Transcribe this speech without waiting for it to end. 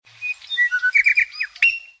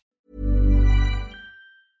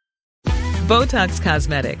Botox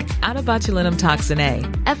Cosmetic, out of botulinum toxin A,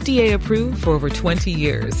 FDA approved for over 20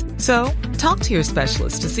 years. So, talk to your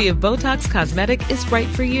specialist to see if Botox Cosmetic is right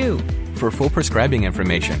for you. For full prescribing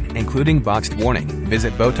information, including boxed warning,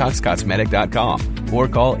 visit BotoxCosmetic.com or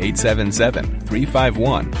call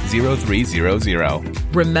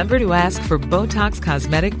 877-351-0300. Remember to ask for Botox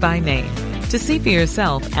Cosmetic by name. To see for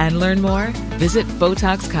yourself and learn more, visit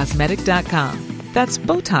BotoxCosmetic.com. That's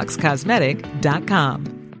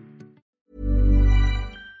BotoxCosmetic.com.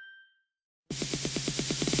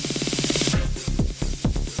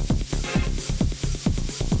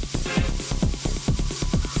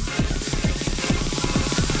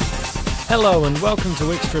 Hello and welcome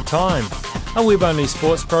to Extra Time, a web-only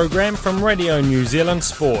sports program from Radio New Zealand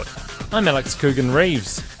Sport. I'm Alex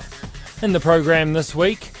Coogan-Reeves. In the program this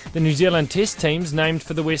week, the New Zealand Test team's named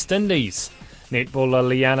for the West Indies. Netballer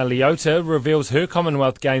Liana Leota reveals her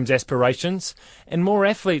Commonwealth Games aspirations, and more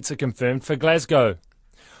athletes are confirmed for Glasgow.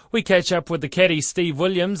 We catch up with the caddy Steve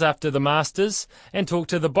Williams after the Masters and talk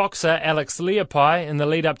to the boxer Alex Leapai in the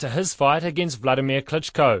lead-up to his fight against Vladimir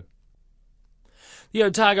Klitschko. The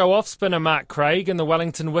Otago off-spinner Mark Craig and the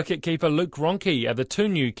Wellington wicketkeeper Luke Ronchi are the two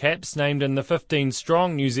new caps named in the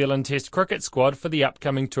 15-strong New Zealand Test cricket squad for the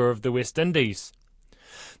upcoming tour of the West Indies.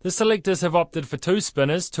 The selectors have opted for two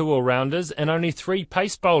spinners, two all-rounders and only three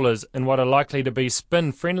pace bowlers in what are likely to be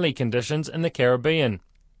spin-friendly conditions in the Caribbean.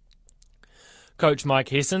 Coach Mike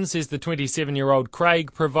Hesson says the 27-year-old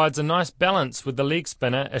Craig provides a nice balance with the leg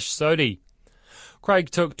spinner Ish Sodhi.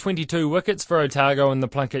 Craig took 22 wickets for Otago in the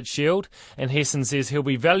Plunket Shield, and Hesson says he'll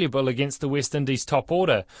be valuable against the West Indies top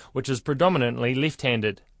order, which is predominantly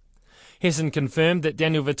left-handed. Hesson confirmed that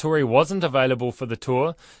Daniel Vettori wasn't available for the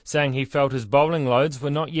tour, saying he felt his bowling loads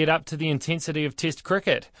were not yet up to the intensity of Test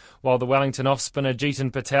cricket, while the Wellington off-spinner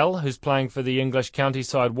Jeetan Patel, who's playing for the English county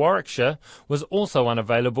side Warwickshire, was also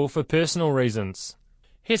unavailable for personal reasons.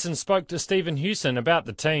 Hesson spoke to Stephen Hewson about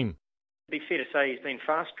the team. It'd be fair to say he's been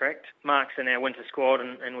fast-tracked. Mark's in our winter squad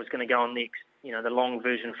and was going to go on next, the long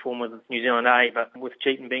version form with New Zealand A, but with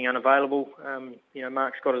Jeetan being unavailable,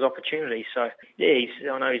 Mark's got his opportunity. So, yeah,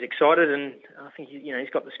 I know he's excited and I think, he's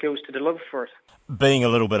got the skills to deliver for us. Being a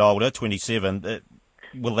little bit older, 27,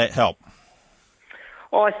 will that help?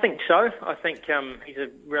 Oh, I think so. I think he's a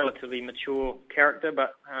relatively mature character,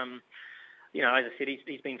 but, as I said,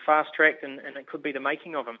 he's been fast-tracked and it could be the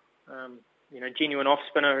making of him. Genuine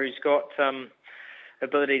off-spinner who's got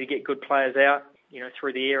ability to get good players out,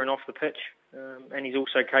 through the air and off the pitch. And he's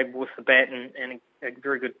also capable with the bat and a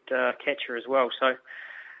very good catcher as well. So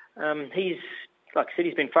he's, like I said,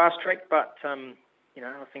 he's been fast-tracked, but, I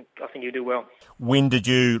think he'll do well. When did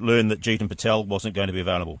you learn that Jeetan Patel wasn't going to be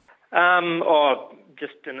available?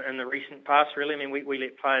 Just in the recent past, really. I mean, we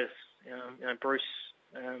let players, Bruce,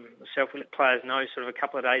 myself, we let players know sort of a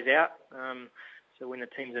couple of days out. So when the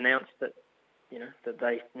team's announced that, that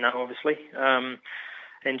they know, obviously.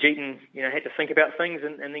 And Jeetan, had to think about things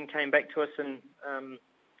and then came back to us and,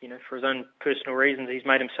 for his own personal reasons, he's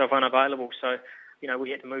made himself unavailable. So,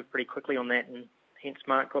 we had to move pretty quickly on that and hence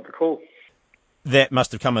Mark got the call. That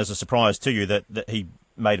must have come as a surprise to you that he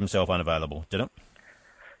made himself unavailable, did it?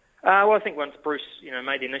 Well, I think once Bruce,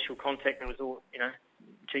 made the initial contact, it was all,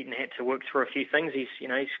 Jeetan had to work through a few things. He's,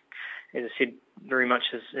 as I said, very much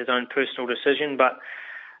his own personal decision. But,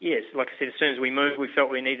 yes, like I said, as soon as we moved, we felt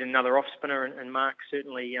we needed another off-spinner, and Mark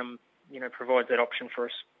certainly, provides that option for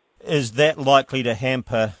us. Is that likely to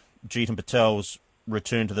hamper Jeetan Patel's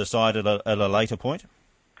return to the side at a later point?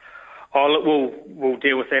 Oh, look, we'll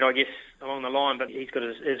deal with that, I guess, along the line, but he's got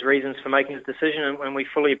his reasons for making his decision, and we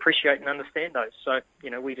fully appreciate and understand those. So,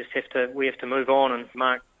 we just have to move on, and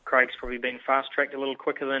Mark Craig's probably been fast-tracked a little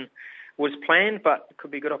quicker than was planned, but it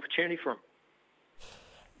could be a good opportunity for him.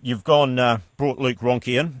 You've brought Luke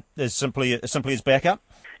Ronchi in as simply as backup?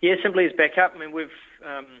 Yeah, simply as backup. I mean, we've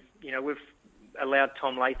allowed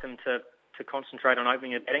Tom Latham to concentrate on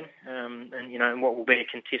opening and batting, in what will be a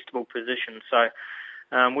contestable position. So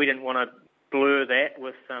we didn't want to blur that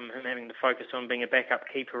with him having to focus on being a backup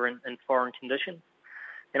keeper in foreign conditions.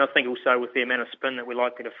 And I think also with the amount of spin that we're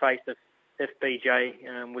likely to face if BJ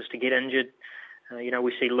was to get injured,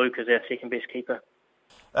 we see Luke as our second best keeper.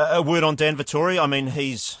 A word on Dan Vettori. I mean,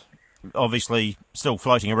 he's obviously still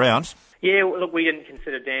floating around. Yeah, look, we didn't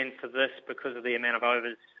consider Dan for this because of the amount of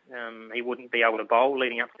overs he wouldn't be able to bowl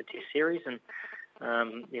leading up to the Test series. And,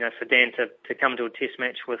 for Dan to come to a Test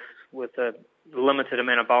match with a limited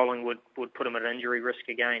amount of bowling would put him at injury risk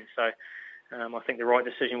again. So I think the right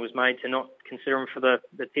decision was made to not consider him for the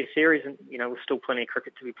Test series. And, there's still plenty of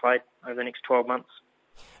cricket to be played over the next 12 months.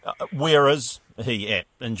 Where is he at,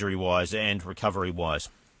 injury-wise and recovery-wise?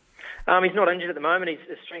 He's not injured at the moment.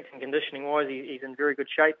 His strength and conditioning wise, he's in very good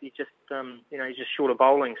shape. He's just, he's just short of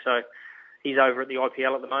bowling. So he's over at the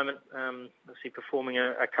IPL at the moment, obviously performing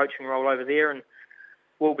a coaching role over there, and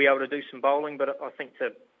will be able to do some bowling. But I think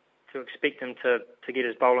to expect him to get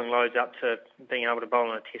his bowling loads up to being able to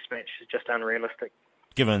bowl in a Test match is just unrealistic.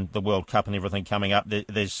 Given the World Cup and everything coming up,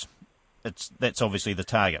 that's obviously the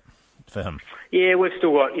target for him. Yeah, we've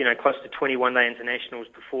still got close to 20 one-day internationals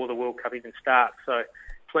before the World Cup even starts, so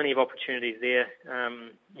plenty of opportunities there.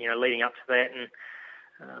 Leading up to that, and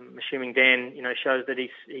assuming Dan shows that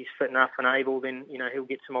he's fit enough and able, then he'll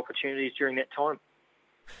get some opportunities during that time.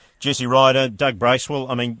 Jesse Ryder, Doug Bracewell,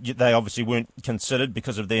 I mean, they obviously weren't considered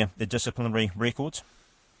because of their disciplinary records.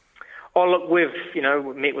 Oh look, we've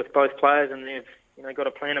met with both players, and they've got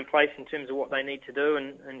a plan in place in terms of what they need to do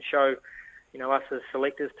and show us as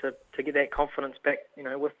selectors to get that confidence back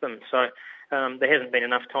with them. So there hasn't been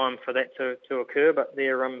enough time for that to occur, but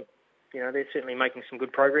they're certainly making some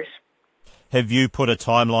good progress. Have you put a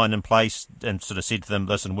timeline in place and sort of said to them,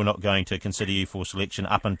 listen, we're not going to consider you for selection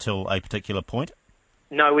up until a particular point?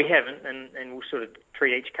 No, we haven't, and we'll sort of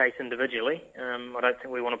treat each case individually. I don't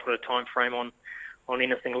think we want to put a time frame on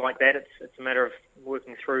anything like that. It's a matter of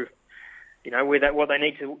working through what they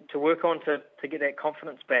need to work on to get that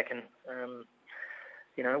confidence back, and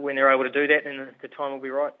when they're able to do that, then the time will be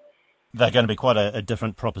right. They're going to be quite a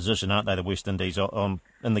different proposition, aren't they, the West Indies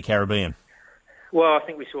in the Caribbean? Well, I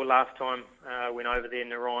think we saw last time went over there in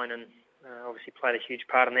Narayan and obviously played a huge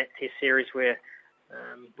part in that Test series where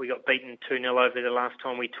we got beaten 2-0 over there the last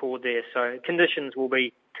time we toured there. So conditions will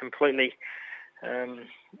be completely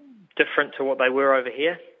different to what they were over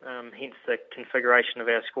here. Hence the configuration of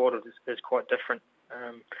our squad is quite different.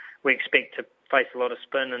 We expect to face a lot of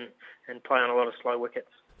spin and play on a lot of slow wickets.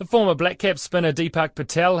 The former Black Cap spinner Deepak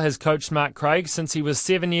Patel has coached Mark Craig since he was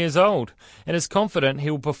 7 years old and is confident he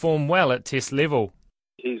will perform well at Test level.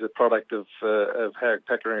 He's a product of Hauraki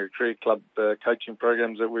Pakuranga Cricket Club coaching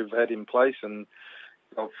programs that we've had in place, and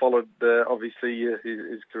I've followed obviously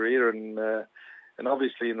his career and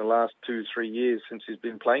obviously in the last 2-3 years since he's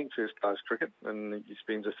been playing first class cricket, and he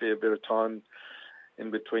spends a fair bit of time in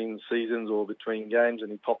between seasons or between games,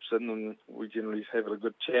 and he pops in and we generally have a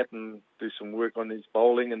good chat and do some work on his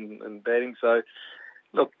bowling and batting. So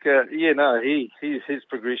look, his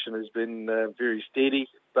progression has been very steady,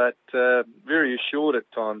 but very assured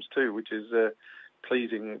at times too, which is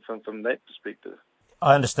pleasing from that perspective.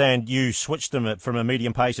 I understand you switched him from a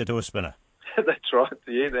medium pacer to a spinner. That's right,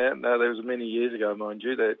 yeah. No, that was many years ago, mind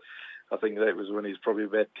you. I think that was when he was probably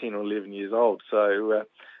about 10 or 11 years old. So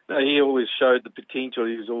he always showed the potential.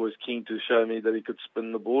 He was always keen to show me that he could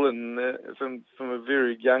spin the ball, and from a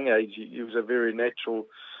very young age, he was a very natural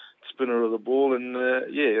spinner of the ball, and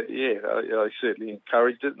I certainly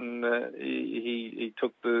encouraged it, and he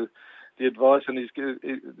took the advice, and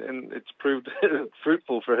it's proved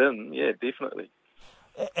fruitful for him. Yeah, definitely.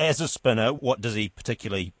 As a spinner, what does he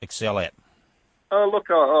particularly excel at? Oh, look,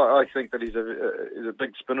 I think that he's a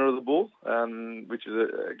big spinner of the ball, which is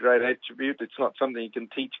a great attribute. It's not something you can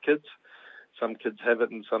teach kids. Some kids have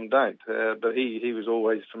it and some don't. But he was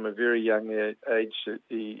always, from a very young age,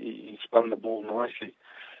 he spun the ball nicely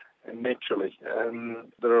and naturally.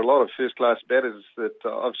 There are a lot of first-class batters that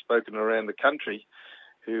I've spoken around the country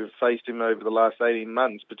who have faced him over the last 18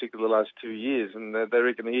 months, particularly the last 2 years, and they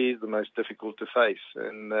reckon he is the most difficult to face.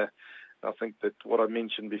 And I think that what I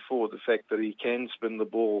mentioned before, the fact that he can spin the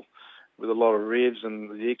ball with a lot of revs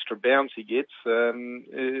and the extra bounce he gets,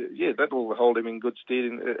 that will hold him in good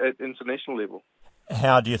stead at international level.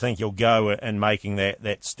 How do you think he'll go in making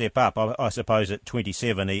that step up? I suppose at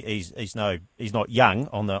 27, he's not young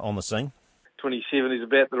on the scene. 27 is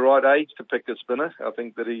about the right age to pick a spinner. I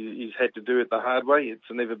think that he's had to do it the hard way. It's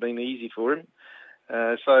never been easy for him.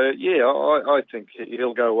 I think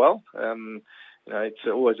he'll go well. It's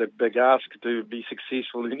always a big ask to be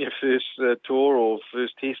successful in your first tour or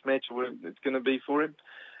first Test match, whatever it's going to be for him.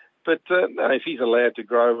 But if he's allowed to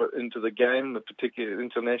grow into the game, a particular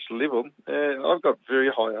international level, I've got very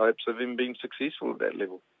high hopes of him being successful at that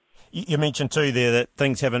level. You mentioned too there that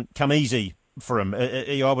things haven't come easy for him. Are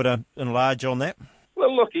you able to enlarge on that?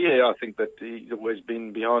 Well, look, I think that he's always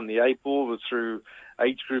been behind the eight ball through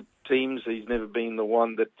age group teams. He's never been the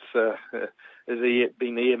one that's has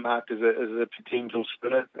been earmarked as a potential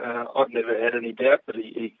spinner. I've never had any doubt that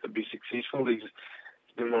he could be successful. He's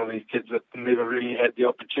been one of these kids that never really had the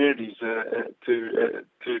opportunities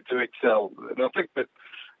to excel. And I think that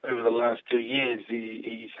over the last 2 years,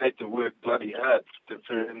 he's had to work bloody hard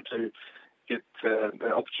for him to get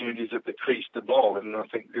opportunities at the crease to bowl. And I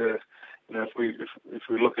think if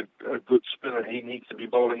we look at a good spinner, he needs to be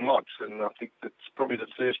bowling lots, and I think that's probably the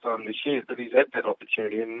first time this year that he's had that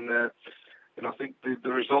opportunity, and I think the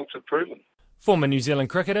results have proven. Former New Zealand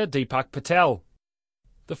cricketer Deepak Patel.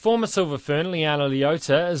 The former Silver Fern, Liana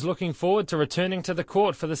Leota, is looking forward to returning to the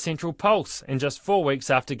court for the Central Pulse in just 4 weeks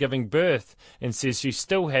after giving birth, and says she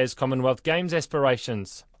still has Commonwealth Games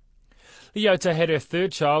aspirations. Leota had her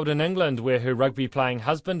third child in England, where her rugby-playing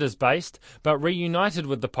husband is based, but reunited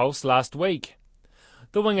with the Pulse last week.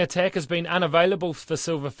 The wing attack has been unavailable for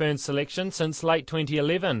Silver Fern's selection since late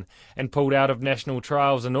 2011 and pulled out of national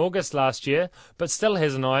trials in August last year, but still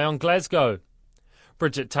has an eye on Glasgow.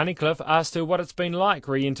 Bridget Tunnicliffe asked her what it's been like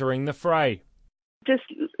re-entering the fray. Just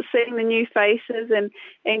seeing the new faces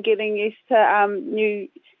and getting used to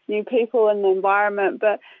new people in the environment.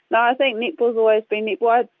 But no, I think netball's always been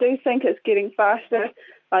netball. I do think it's getting faster.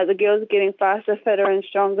 Like the girls are getting faster, fitter and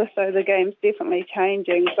stronger, so the game's definitely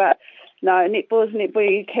changing. But no, netball's netball.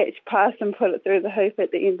 You catch, pass and put it through the hoop at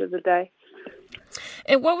the end of the day.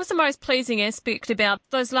 And what was the most pleasing aspect about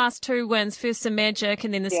those last two wins, first the Magic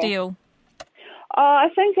and then the Steel? I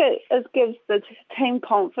think it gives the team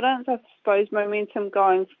confidence, I suppose, momentum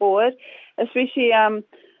going forward, especially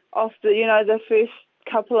off the first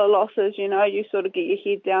couple of losses, you sort of get your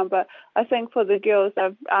head down. But I think for the girls,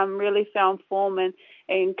 they've really found form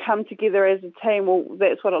and come together as a team. Well,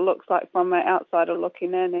 that's what it looks like from an outsider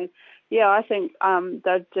looking in. And yeah, I think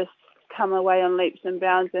they've just come away on leaps and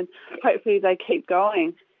bounds, and hopefully they keep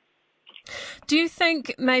going. Do you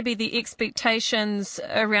think maybe the expectations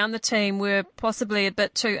around the team were possibly a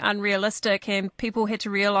bit too unrealistic, and people had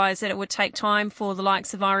to realise that it would take time for the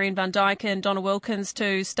likes of Irene van Dijk and Donna Wilkins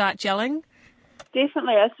to start gelling?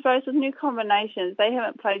 Definitely. I suppose with new combinations, they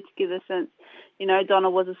haven't played together since, Donna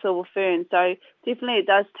was a Silver Fern. So definitely it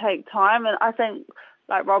does take time. And I think,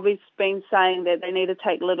 like Robbie's been saying, that they need to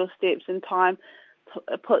take little steps in time,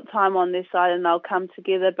 put time on their side, and they'll come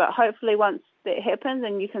together. But hopefully once that happens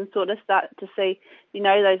and you can sort of start to see,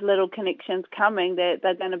 those little connections coming, they're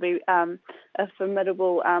going to be a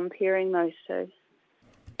formidable pairing, those two.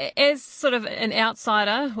 As sort of an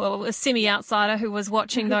outsider, well, a semi-outsider who was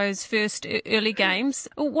watching those first early games,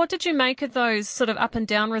 what did you make of those sort of up and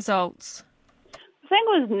down results? I think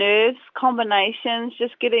it was nerves, combinations,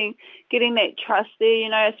 just getting that trust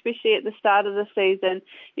there, especially at the start of the season.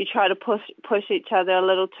 You try to push each other a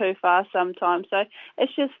little too far sometimes. So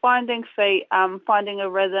it's just finding feet, finding a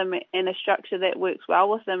rhythm and a structure that works well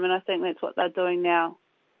with them, and I think that's what they're doing now.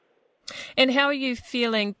 And how are you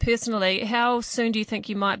feeling personally? How soon do you think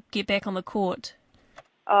you might get back on the court?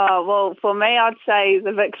 Well, for me, I'd say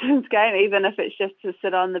the Vixens game, even if it's just to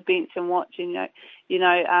sit on the bench and watch,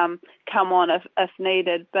 come on if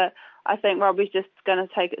needed. But I think Robbie's just going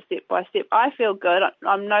to take it step by step. I feel good.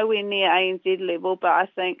 I'm nowhere near ANZ level, but I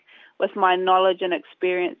think with my knowledge and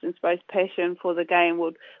experience and, I suppose, passion for the game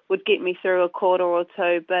would get me through a quarter or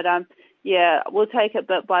two. But yeah, we'll take it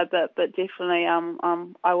bit by bit, but definitely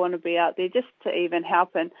I want to be out there just to even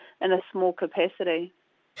help in a small capacity.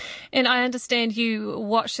 And I understand you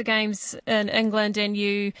watched the games in England and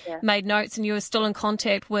you made notes, and you were still in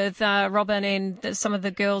contact with Robin and some of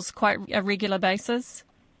the girls quite a regular basis.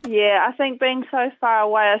 Yeah, I think being so far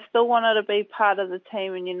away, I still wanted to be part of the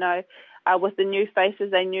team, and with the new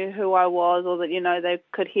faces, they knew who I was, or that they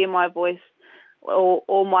could hear my voice.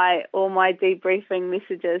 All my debriefing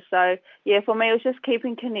messages. So yeah, for me it was just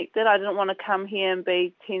keeping connected. I didn't want to come here and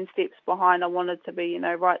be 10 steps behind. I wanted to be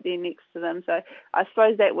right there next to them. So I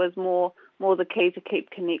suppose that was more the key, to keep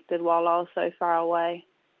connected while I was so far away.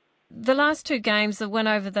 The last two games, the win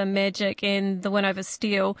over the Magic and the win over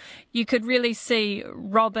Steel, you could really see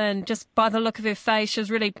Robin, just by the look of her face, she was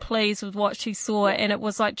really pleased with what she saw, and it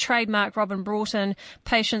was like trademark Robin Broughton,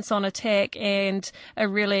 patience on attack and a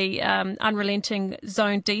really unrelenting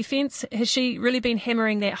zone defence. Has she really been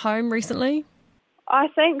hammering that home recently? I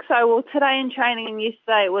think so. Well, today in training and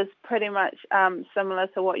yesterday it was pretty much similar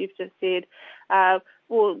to what you've just said.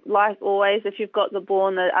 Well, like always, if you've got the ball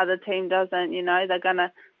and the other team doesn't, they're going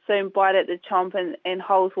to soon bite at the chomp and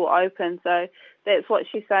holes will open. So that's what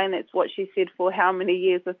she's saying. That's what she said for how many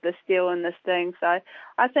years with the Steel and the Sting. So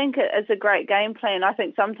I think it's a great game plan. I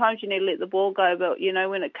think sometimes you need to let the ball go, but,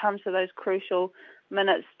 when it comes to those crucial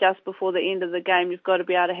minutes just before the end of the game, you've got to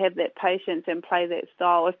be able to have that patience and play that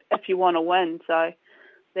style if you want to win. So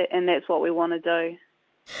that's what we want to do.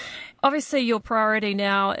 Obviously, your priority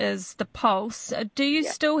now is the Pulse. Do you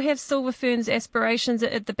still have Silver Fern's aspirations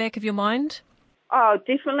at the back of your mind? Oh,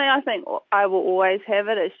 definitely. I think I will always have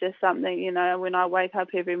it. It's just something, when I wake up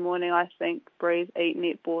every morning, I think, breathe, eat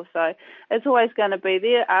netball. So it's always going to be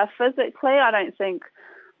there. Physically, I don't think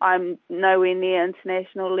I'm nowhere near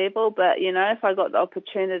international level. But, you know, if I got the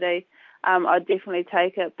opportunity, I'd definitely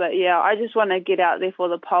take it. But, yeah, I just want to get out there for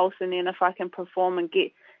the pulse, and then if I can perform and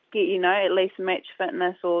get you know, at least match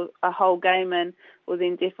fitness or a whole game in, well,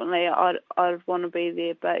 then definitely I'd want to be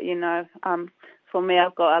there. But, you know, for me,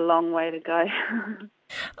 I've got a long way to go.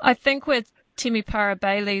 I think with Temi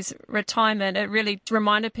Para-Bailey's retirement, it really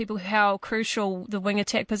reminded people how crucial the wing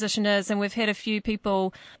attack position is, and we've had a few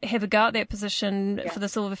people have a go at that position for the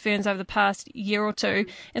Silver Ferns over the past year or two.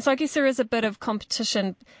 And so I guess there is a bit of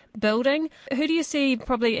competition building. Who do you see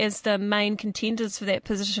probably as the main contenders for that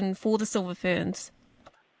position for the Silver Ferns?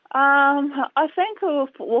 I think,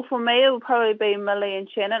 for me, it will probably be Millie and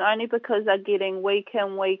Shannon, only because they're getting week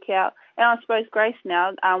in, week out, and I suppose Grace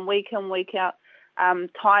now, week in, week out,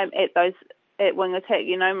 time at wing attack.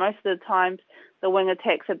 You know, most of the times the wing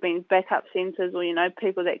attacks have been backup centres or, you know,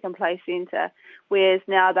 people that can play centre, whereas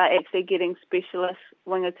now they're actually getting specialist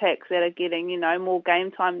wing attacks that are getting, you know, more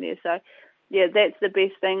game time there. So, yeah, that's the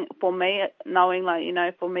best thing for me, knowing, like, you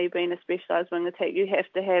know, for me being a specialised wing attack, you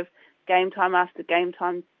have to have game time after game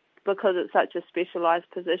time, because it's such a specialised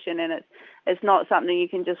position, and it's not something you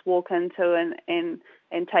can just walk into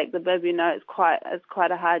and take the bib. You know, it's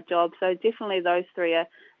quite a hard job. So definitely those three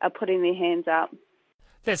are putting their hands up.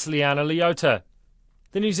 That's Liana Leota.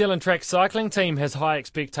 The New Zealand track cycling team has high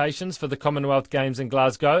expectations for the Commonwealth Games in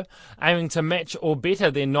Glasgow, aiming to match or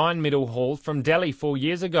better their 9-medal haul from Delhi 4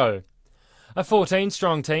 years ago. A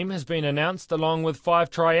 14-strong team has been announced, along with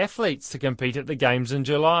 5 triathletes to compete at the Games in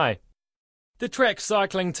July. The track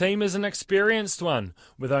cycling team is an experienced one,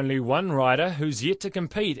 with only one rider who's yet to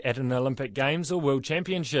compete at an Olympic Games or World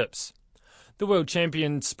Championships. The world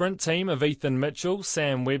champion sprint team of Ethan Mitchell,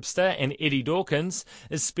 Sam Webster and Eddie Dawkins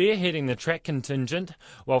is spearheading the track contingent,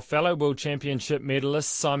 while fellow world championship medalists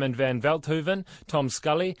Simon van Veldhoven, Tom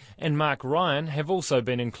Scully and Mark Ryan have also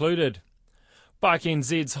been included. Bike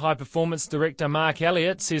NZ's high-performance director Mark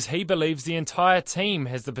Elliott says he believes the entire team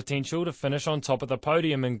has the potential to finish on top of the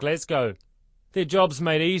podium in Glasgow. Their job's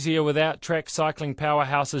made easier without track cycling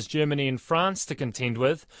powerhouses Germany and France to contend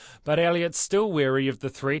with, but Elliott's still wary of the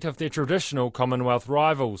threat of their traditional Commonwealth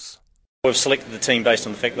rivals. We've selected the team based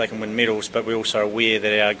on the fact they can win medals, but we're also aware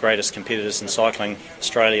that our greatest competitors in cycling,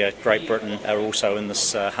 Australia, Great Britain, are also in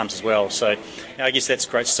this hunt as well. So I guess that's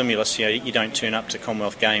great stimulus. You know, you don't turn up to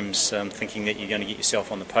Commonwealth Games thinking that you're going to get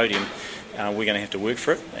yourself on the podium. We're going to have to work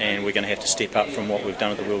for it, and we're going to have to step up from what we've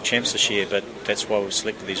done at the World Champs this year, but that's why we've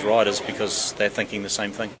selected these riders, because they're thinking the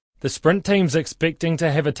same thing. The sprint team's expecting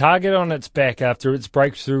to have a target on its back after its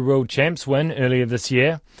breakthrough World Champs win earlier this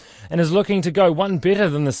year, and is looking to go one better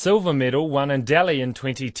than the silver medal won in Delhi in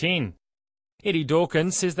 2010. Eddie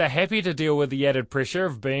Dawkins says they're happy to deal with the added pressure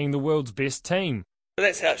of being the world's best team.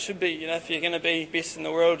 That's how it should be. You know, if you're going to be best in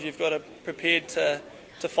the world, you've got to prepared to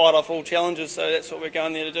fight off all challenges, so that's what we're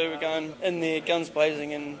going there to do. We're going in there guns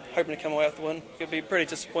blazing and hoping to come away with the win. It'd be pretty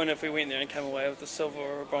disappointed if we went there and came away with a silver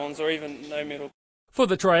or a bronze or even no medal. For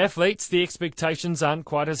the triathletes, the expectations aren't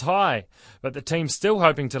quite as high, but the team's still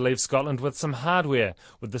hoping to leave Scotland with some hardware,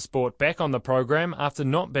 with the sport back on the programme after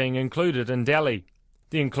not being included in Delhi.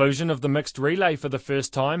 The inclusion of the mixed relay for the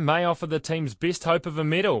first time may offer the team's best hope of a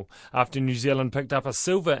medal, after New Zealand picked up a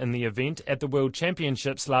silver in the event at the World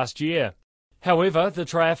Championships last year. However, the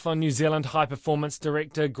Triathlon New Zealand high-performance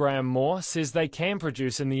director Graham Moore says they can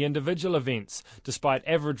produce in the individual events, despite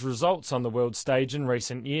average results on the world stage in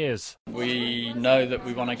recent years. We know that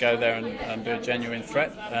we want to go there and be a genuine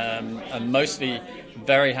threat, and mostly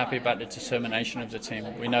very happy about the determination of the team.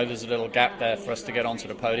 We know there's a little gap there for us to get onto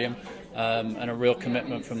the podium, and a real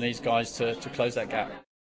commitment from these guys to close that gap.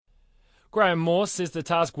 Graham Moore says the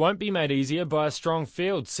task won't be made easier by a strong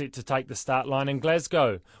field set to take the start line in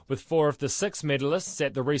Glasgow, with 4 of the 6 medalists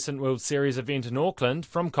at the recent World Series event in Auckland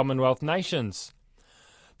from Commonwealth nations.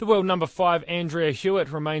 The world number 5 Andrea Hewitt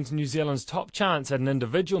remains New Zealand's top chance at an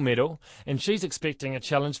individual medal, and she's expecting a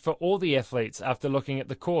challenge for all the athletes after looking at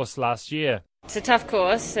the course last year. It's a tough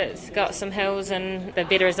course. It's got some hills, and the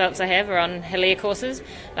better results I have are on hillier courses.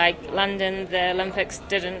 Like London, the Olympics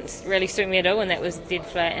didn't really suit me at all, and that was dead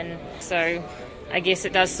flat, and so I guess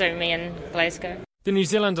it does suit me in Glasgow. The New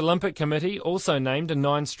Zealand Olympic Committee also named a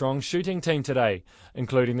 9-strong shooting team today,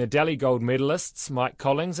 including the Delhi gold medalists Mike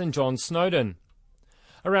Collins and John Snowden.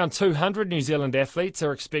 Around 200 New Zealand athletes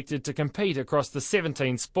are expected to compete across the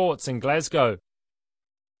 17 sports in Glasgow.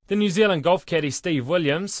 The New Zealand golf caddy Steve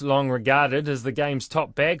Williams, long regarded as the game's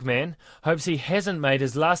top bagman, hopes he hasn't made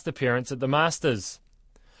his last appearance at the Masters.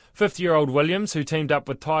 50-year-old Williams, who teamed up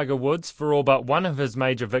with Tiger Woods for all but one of his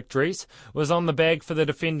major victories, was on the bag for the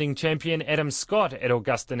defending champion Adam Scott at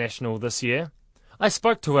Augusta National this year. I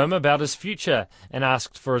spoke to him about his future and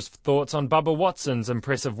asked for his thoughts on Bubba Watson's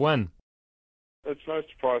impressive win. It's no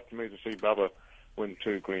surprise to me to see Bubba win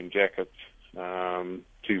 2 green jackets.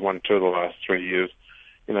 He's won 2 of the last 3 years.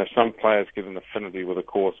 You know, some players get an affinity with a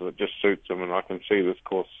course and it just suits them, and I can see this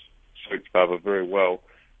course suits Bubba very well.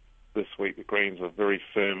 This week the greens were very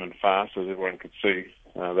firm and fast, as everyone could see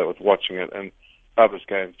that was watching it, and Bubba's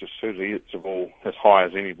game just suited. He hits the ball as high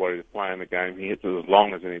as anybody's playing the game. He hits it as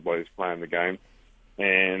long as anybody's playing the game.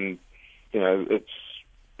 And, you know, it's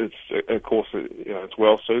of course, you know, it's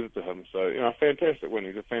well suited to him. So, you know, a fantastic win.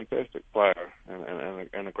 He's a fantastic player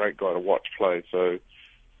and a great guy to watch play. So,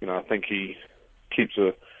 you know, I think he keeps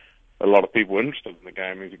a lot of people interested in the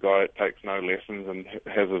game. He's a guy that takes no lessons and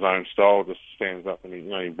has his own style, just stands up and he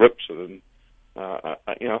rips it. And,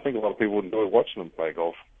 you know, I think a lot of people enjoy watching him play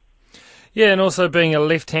golf. Yeah, and also being a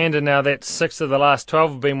left-hander now, that 6 of the last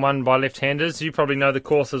 12 have been won by left-handers. You probably know the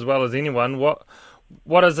course as well as anyone.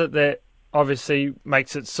 What is it that obviously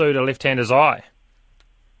makes it suit a left-hander's eye?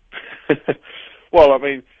 Well, I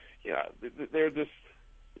mean, yeah, there's this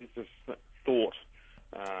thought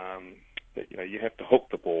that, you know, you have to hook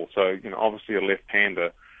the ball. So, you know, obviously a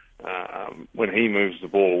left-hander, when he moves the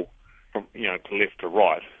ball from, you know, to left to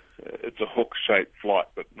right, it's a hook-shaped flight,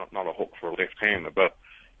 but not a hook for a left-hander. But,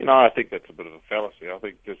 you know, I think that's a bit of a fallacy. I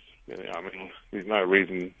think just, you know, I mean, there's no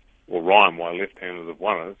reason or rhyme why left-handers have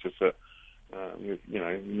won it. It's just that, you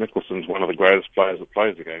know, Mickelson's one of the greatest players that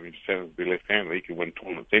plays the game. He just happens to be left-handed. He can win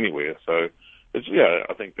tournaments anywhere. So, it's, yeah,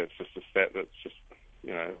 I think that's just a stat that's just,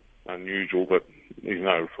 you know, unusual, but there's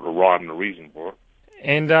no sort of rhyme or reason for it.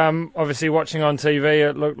 And obviously watching on TV,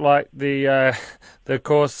 it looked like the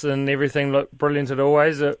course and everything looked brilliant as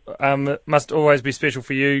always. It must always be special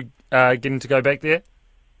for you getting to go back there.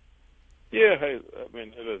 Yeah, hey, I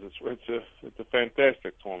mean, it is. It's a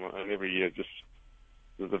fantastic tournament, and every year just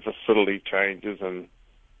the facility changes, and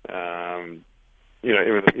you know,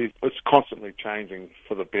 everything. It's constantly changing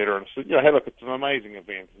for the better. And so, you know, hey, look, it's an amazing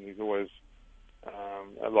event, and there's always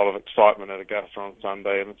a lot of excitement at Augusta on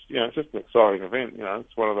Sunday, and it's, you know, it's just an exciting event. You know,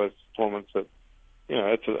 it's one of those tournaments that, you know,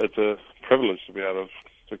 it's a privilege to be able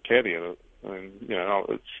to caddy in it, and you know,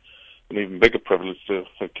 it's an even bigger privilege to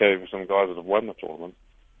caddy for some guys that have won the tournament.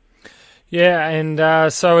 Yeah,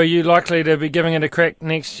 and so are you likely to be giving it a crack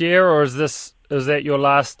next year, or is that your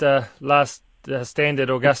last stand at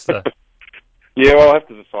Augusta? Yeah, well, I'll have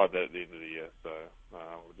to decide that at the end of the year, so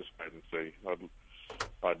we'll just wait and see.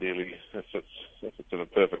 Ideally, if it's in a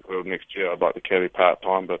perfect world next year, I'd like to caddy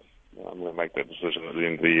part-time, but I'm going to make that decision at the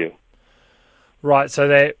end of the year. Right, so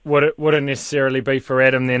that wouldn't necessarily be for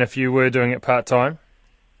Adam then if you were doing it part-time?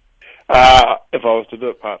 If I was to do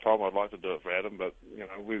it part-time, I'd like to do it for Adam, but, you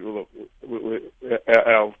know,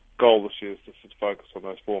 our goal this year is to focus on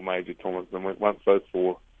those 4 major tournaments, and once those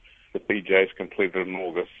 4, the PGA's completed in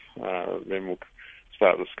August, then we'll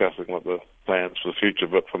start discussing what the plans for the future.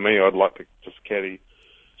 But for me, I'd like to just caddy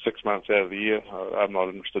 6 months out of the year. I'm not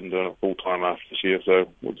interested in doing it full-time after this year, so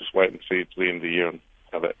we'll just wait and see to the end of the year and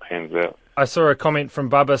how that pans out. I saw a comment from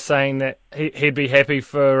Bubba saying that he'd be happy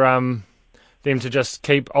for them to just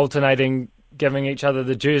keep alternating giving each other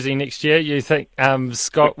the jersey next year. You think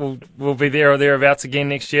Scott will be there or thereabouts again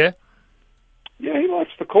next year? Yeah, he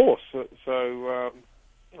likes the course. So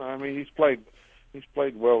I mean, he's played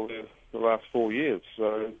well the last 4 years.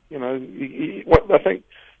 So, you know, I think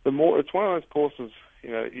the more it's one of those courses.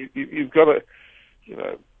 You know, you've got to, you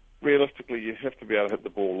know, realistically, you have to be able to hit the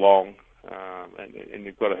ball long, and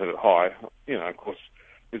you've got to hit it high. You know, of course,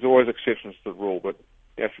 there's always exceptions to the rule, but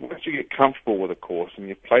once you get comfortable with a course and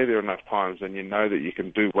you play there enough times, and you know that you can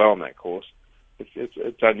do well on that course,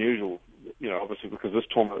 it's unusual. You know, obviously because this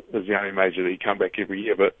tournament is the only major that you come back every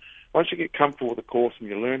year, but once you get comfortable with the course and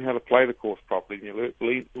you learn how to play the course properly, and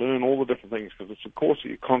you learn all the different things, because it's a course that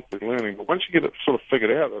you're constantly learning. But once you get it sort of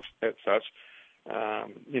figured out as such,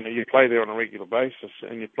 you know, you play there on a regular basis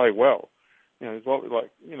and you play well. You know, it's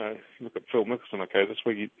like, you know, look at Phil Mickelson. Okay, this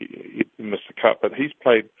week he missed the cut, but he's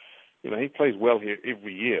played. You know, he plays well here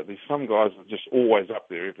every year. There's some guys that are just always up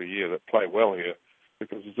there every year that play well here,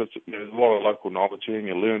 because there's a lot of local knowledge here, and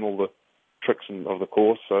you learn all the tricks of the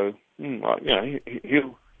course. So, you know,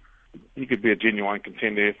 he could be a genuine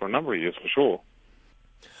contender here for a number of years for sure.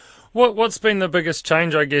 What's been the biggest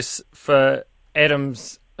change, I guess, for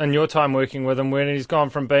Adams in your time working with him, when he's gone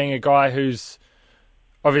from being a guy who's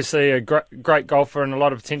obviously a great golfer and a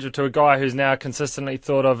lot of potential to a guy who's now consistently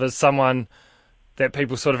thought of as someone that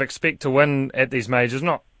people sort of expect to win at these majors?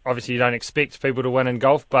 Not obviously you don't expect people to win in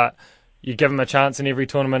golf, but you give him a chance in every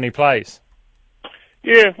tournament he plays.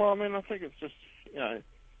 Yeah, well, I mean, I think it's just, you know,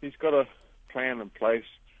 he's got a plan in place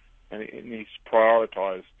and he's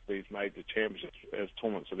prioritised these major championships as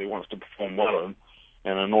tournaments that he wants to perform well in.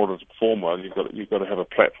 And in order to perform well, you've got to have a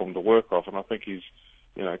platform to work off. And I think he's,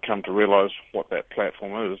 come to realise what that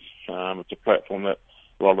platform is. It's a platform that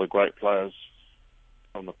a lot of the great players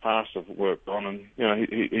from the past have worked on, and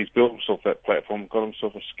he's built himself that platform, got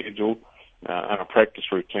himself a schedule and a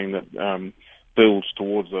practice routine that builds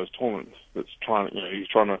towards those tournaments. That's he's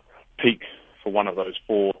trying to peak for one of those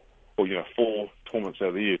four tournaments out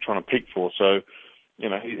of the year, trying to peak for. So,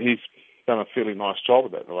 he's done a fairly nice job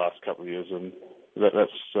of that in the last couple of years, and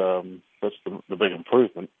that's the big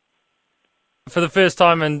improvement. For the first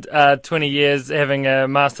time in 20 years, having a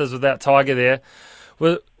Masters without Tiger there,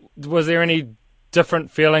 was there any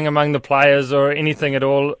different feeling among the players or anything at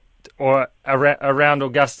all, or around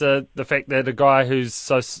Augusta, the fact that a guy who's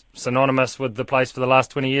so synonymous with the place for the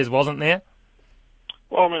last 20 years wasn't there?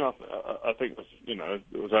 Well, I mean, I think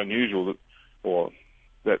it was unusual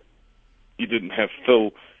that you didn't have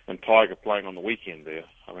Phil and Tiger playing on the weekend there.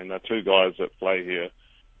 I mean, they're two guys that play here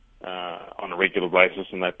on a regular basis,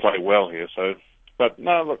 and they play well here. So, but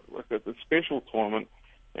no, look, it's a special tournament,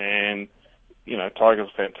 and Tiger's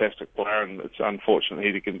a fantastic player, and it's unfortunate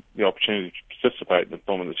he didn't get the opportunity to participate in the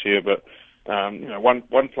tournament this year. But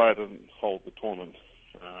one player didn't hold the tournament.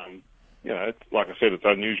 Like I said, it's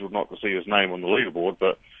unusual not to see his name on the leaderboard,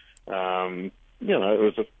 but it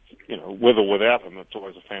was with or without him, it's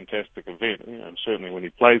always a fantastic event. And certainly when he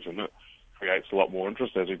plays in it, creates a lot more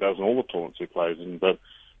interest, as he does in all the tournaments he plays in. But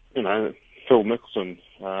Phil Mickelson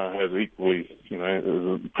has equally as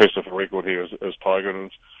impressive a record here as Tiger,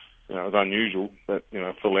 and it's unusual that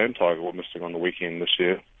Phil and Tiger were missing on the weekend this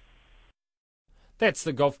year. That's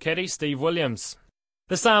the golf caddy Steve Williams.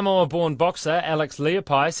 The Samoa-born boxer Alex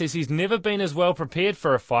Leapai says he's never been as well prepared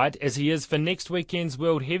for a fight as he is for next weekend's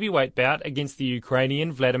world heavyweight bout against the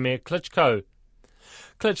Ukrainian Vladimir Klitschko.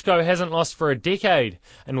 Klitschko hasn't lost for a decade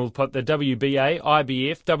and will put the WBA,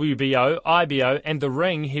 IBF, WBO, IBO and the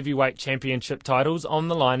Ring heavyweight championship titles on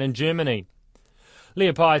the line in Germany.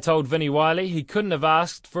 Leapai told Vinnie Wiley he couldn't have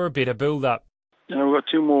asked for a better build-up. We've got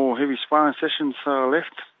 2 more heavy sparring sessions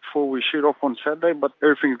left before we shoot off on Saturday, but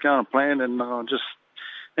everything's going to plan and just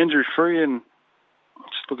injury-free, and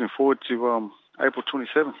just looking forward to April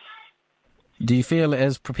 27th. Do you feel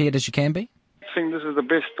as prepared as you can be? I think this is the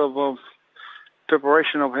best of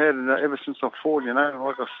preparation I've had ever since I fought.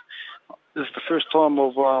 This is the first time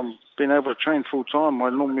I've been able to train full-time. I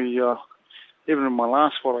normally, even in my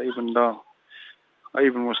last fight, I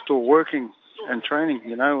even was still working and training,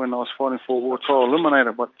 and I was fighting for a world title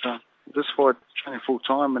eliminator, but this fight, training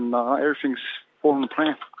full-time, and everything's falling to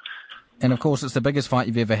plan. And of course, it's the biggest fight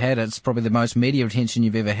you've ever had. It's probably the most media attention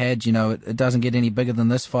you've ever had. It doesn't get any bigger than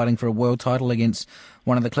this, fighting for a world title against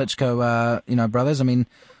one of the Klitschko, brothers. I mean,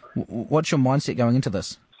 what's your mindset going into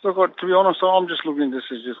this? Look, to be honest, I'm just looking at this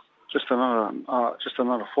as just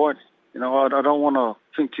another fight. I don't want to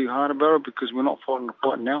think too hard about it because we're not fighting the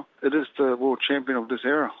fight now. It is the world champion of this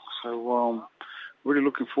era, so really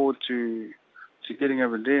looking forward to getting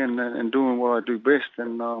over there and doing what I do best.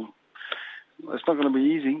 And it's not going to be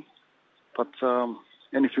easy. But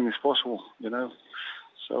anything is possible,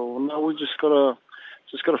 So now we just gotta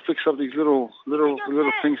fix up these little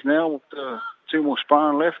things now. With 2 more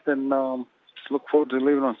sparring left, and just look forward to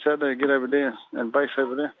leaving on Saturday, get over there and base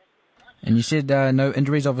over there. And you said no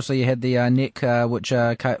injuries. Obviously, you had the neck, which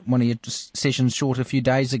cut one of your sessions short a few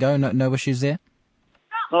days ago. No issues there.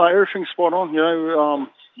 No, everything's spot on.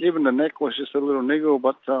 Even the neck was just a little niggle,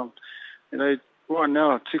 but right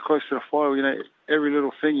now, too close to the fire, every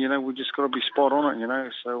little thing, we just got to be spot on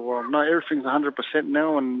it, So, no, everything's 100%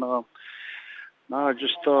 now, and like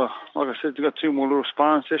I said, we've got 2 more little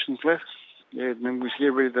sparring sessions left. Yeah, and then we get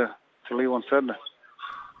ready to leave on Saturday.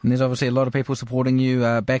 And there's obviously a lot of people supporting you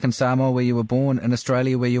back in Samoa, where you were born, in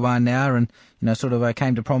Australia, where you are now, and sort of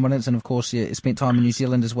came to prominence. And of course, you spent time in New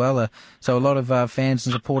Zealand as well. So a lot of fans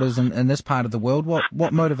and supporters in this part of the world. What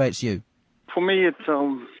motivates you? For me, it's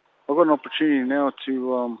I've got an opportunity now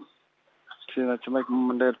to make Mum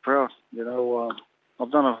and Dad proud.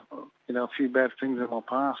 I've done a few bad things in my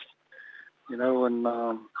past.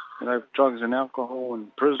 Drugs and alcohol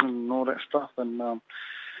and prison and all that stuff. And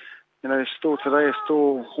still today, it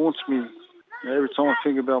still haunts me. Every time I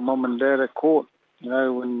think about Mum and Dad at court. When I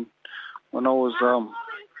was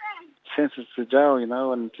sentenced to jail.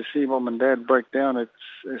 And to see Mum and Dad break down, it's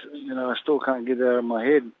I still can't get it out of my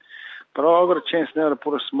head. But I've got a chance now to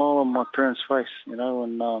put a smile on my parents' face,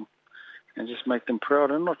 and just make them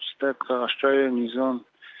proud. And not just that, Australia, New Zealand,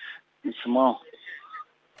 and Samoa.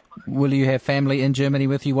 Will you have family in Germany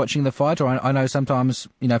with you watching the fight? Or I know sometimes,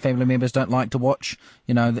 family members don't like to watch,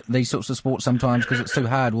 these sorts of sports sometimes because it's too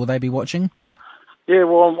hard. Will they be watching? Yeah,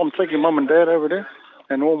 well, I'm taking Mum and Dad over there,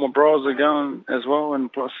 and all my brothers are going as well,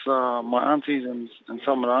 and plus my aunties and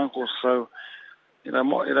some of the uncles. So,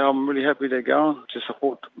 I'm really happy they're going to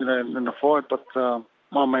support, in the fight. But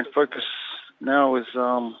my main focus now is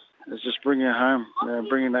just bringing it home,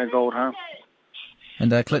 bringing that gold home.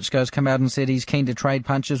 And Klitschko's come out and said he's keen to trade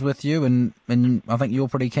punches with you, and I think you're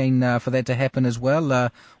pretty keen for that to happen as well.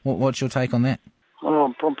 What's your take on that?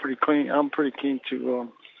 Well, I'm pretty keen to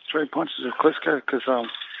trade punches with Klitschko because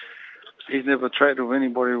he's never traded with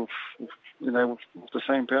anybody with the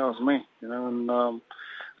same power as me. And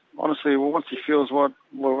honestly, once he feels what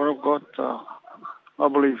I've got, I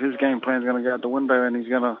believe his game plan is going to go out the window, and he's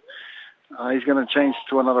going to change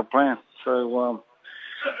to another plan. So.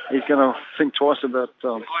 He's going to think twice about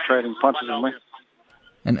trading punches with me.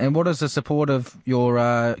 And what is the support of your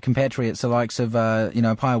compatriots, the likes of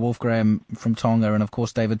Pia Wolfgram from Tonga and of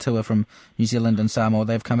course David Tua from New Zealand and Samoa?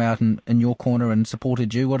 They've come out in your corner and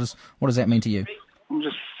supported you. What does that mean to you? I'm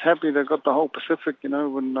just happy they've got the whole Pacific,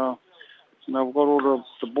 and we've got all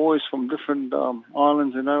the boys from different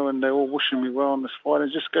islands, and they're all wishing me well in this fight.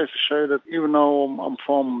 It just goes to show that even though I'm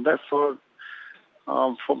from that side,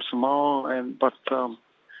 I'm from Samoa, but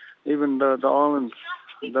even the islands,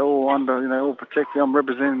 they're all under, all protected. I'm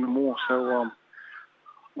representing them all. So,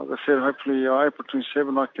 like I said, hopefully April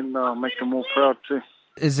 27, I can make them all proud too.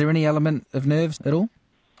 Is there any element of nerves at all?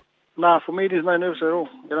 Nah, for me, there's no nerves at all.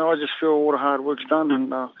 I just feel all the hard work's done,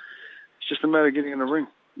 and it's just a matter of getting in the ring,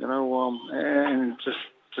 and just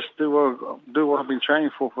do what I've been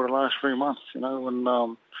training for the last 3 months, and I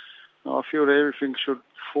feel that everything should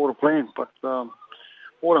fall to plan, but all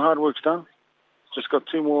the hard work's done. Just got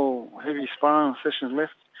 2 more heavy sparring sessions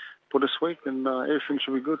left for this week, and everything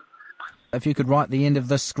should be good. If you could write the end of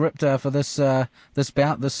this script for this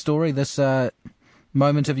bout, this story, this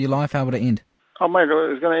moment of your life, how would it end? Oh, mate,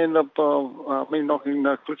 it's going to end up me knocking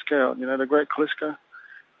Klitschko out, the great Klitschko.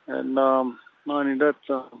 And not only that,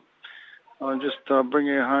 I'm just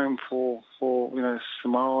bringing it home for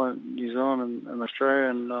Samoa, New Zealand, and Australia,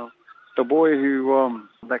 and the boy who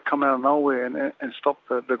that come out of nowhere and stopped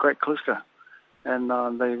the great Klitschko. And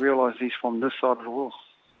they realise he's from this side of the world.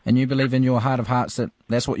 And you believe in your heart of hearts that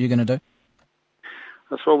that's what you're going to do?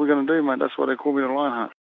 That's what we're going to do, mate. That's why they call me the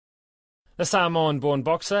Lionheart. The Samoan-born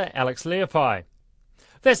boxer, Alex Leapai.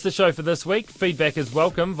 That's the show for this week. Feedback is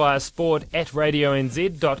welcome via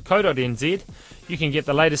sport@radionz.co.nz. You can get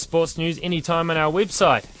the latest sports news anytime on our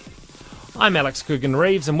website. I'm Alex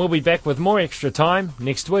Coogan-Reeves, and we'll be back with more Extra Time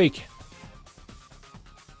next week.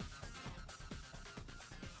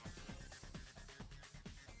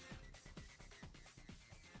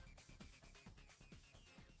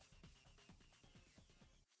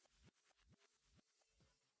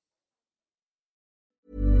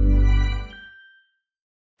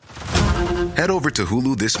 Head over to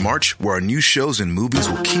Hulu this March, where our new shows and movies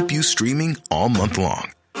will keep you streaming all month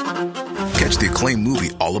long. Catch the acclaimed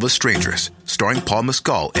movie All of Us Strangers, starring Paul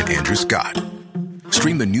Mescal and Andrew Scott.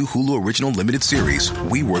 Stream the new Hulu original limited series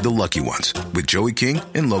We Were the Lucky Ones with Joey King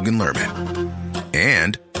and Logan Lerman.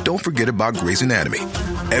 And don't forget about Grey's Anatomy.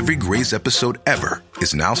 Every Grey's episode ever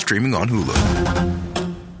is now streaming on Hulu.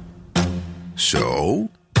 So,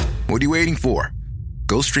 what are you waiting for?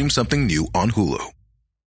 Go stream something new on Hulu.